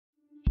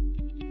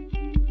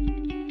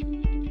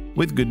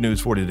With good news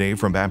for today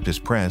from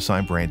Baptist Press,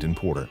 I'm Brandon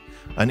Porter.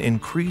 An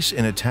increase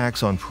in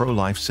attacks on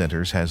pro-life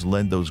centers has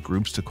led those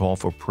groups to call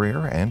for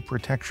prayer and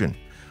protection.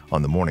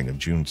 On the morning of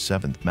June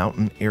 7th,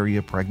 Mountain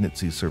Area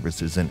Pregnancy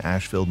Services in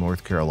Asheville,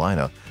 North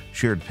Carolina,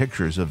 shared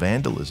pictures of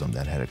vandalism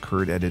that had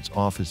occurred at its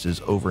offices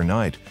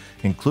overnight,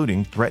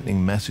 including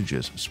threatening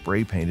messages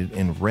spray-painted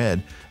in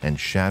red and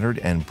shattered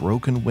and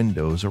broken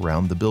windows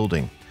around the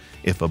building.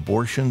 If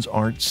abortions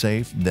aren't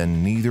safe,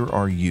 then neither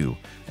are you,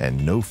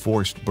 and no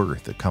forced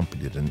birth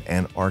accompanied an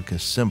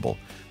anarchist symbol,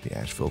 the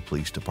Asheville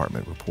Police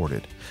Department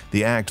reported.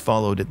 The act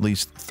followed at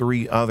least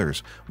 3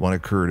 others. One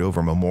occurred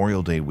over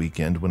Memorial Day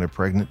weekend when a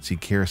pregnancy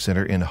care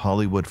center in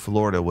Hollywood,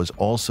 Florida was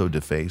also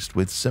defaced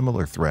with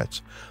similar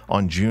threats.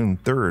 On June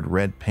 3rd,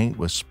 red paint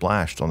was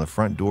splashed on the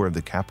front door of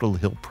the Capitol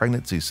Hill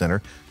Pregnancy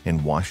Center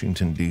in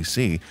Washington,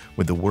 D.C.,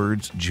 with the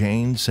words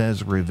 "Jane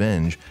Says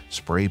Revenge"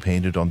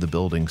 spray-painted on the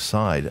building's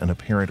side, an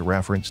apparent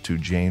reference to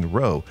Jane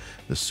Roe,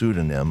 the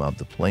pseudonym of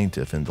the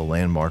plaintiff in the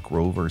landmark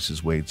Roe v.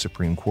 Wade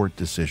Supreme Court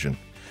decision.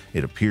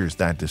 It appears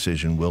that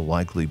decision will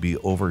likely be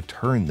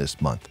overturned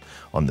this month.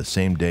 On the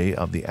same day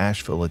of the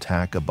Asheville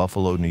attack, a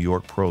Buffalo, New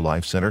York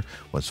pro-life center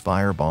was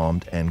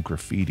firebombed and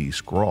graffiti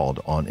scrawled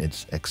on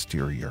its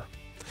exterior.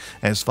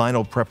 As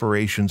final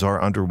preparations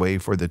are underway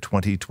for the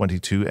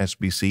 2022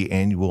 SBC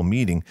Annual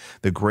Meeting,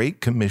 the Great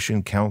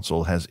Commission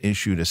Council has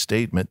issued a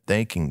statement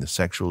thanking the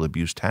Sexual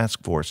Abuse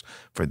Task Force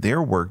for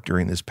their work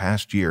during this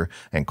past year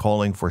and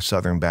calling for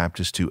Southern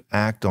Baptists to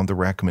act on the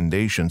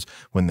recommendations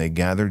when they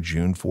gather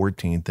June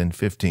 14th and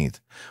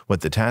 15th.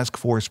 What the task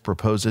force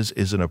proposes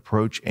is an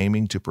approach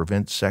aiming to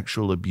prevent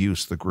sexual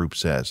abuse, the group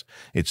says.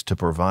 It's to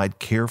provide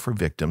care for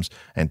victims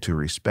and to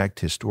respect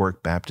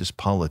historic Baptist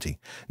polity.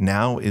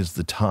 Now is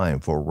the time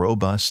for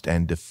robust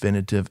and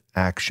definitive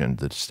action,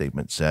 the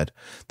statement said.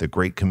 The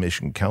Great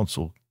Commission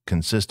Council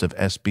consists of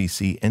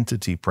SBC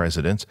entity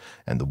presidents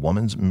and the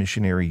Women's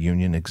Missionary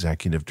Union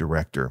executive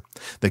director.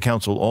 The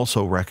council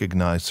also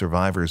recognized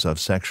survivors of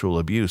sexual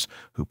abuse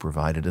who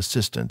provided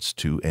assistance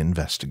to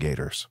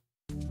investigators.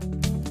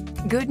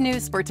 Good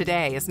News for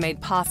Today is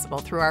made possible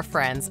through our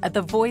friends at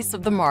the Voice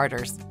of the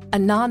Martyrs, a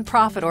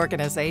nonprofit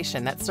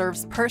organization that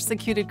serves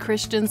persecuted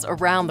Christians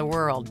around the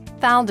world.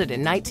 Founded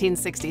in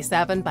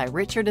 1967 by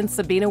Richard and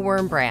Sabina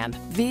Wurmbrand,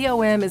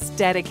 VOM is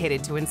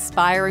dedicated to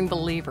inspiring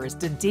believers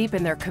to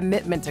deepen their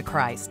commitment to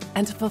Christ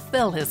and to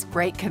fulfill His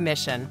Great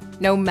Commission,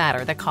 no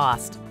matter the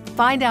cost.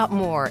 Find out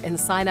more and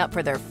sign up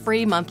for their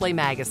free monthly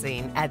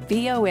magazine at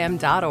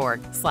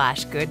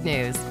vom.org/good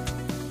news.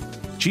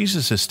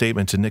 Jesus'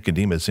 statement to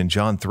Nicodemus in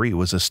John 3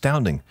 was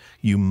astounding.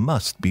 You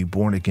must be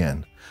born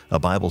again. A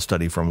Bible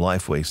study from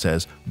Lifeway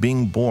says,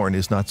 being born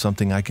is not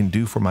something I can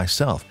do for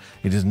myself.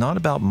 It is not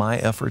about my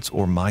efforts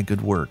or my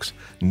good works.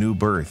 New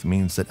birth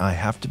means that I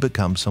have to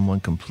become someone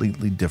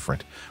completely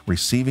different.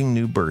 Receiving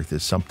new birth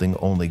is something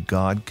only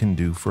God can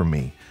do for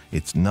me.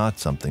 It's not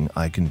something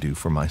I can do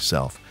for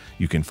myself.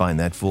 You can find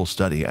that full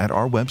study at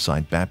our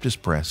website,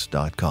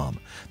 baptistpress.com.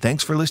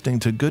 Thanks for listening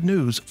to Good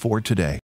News for Today.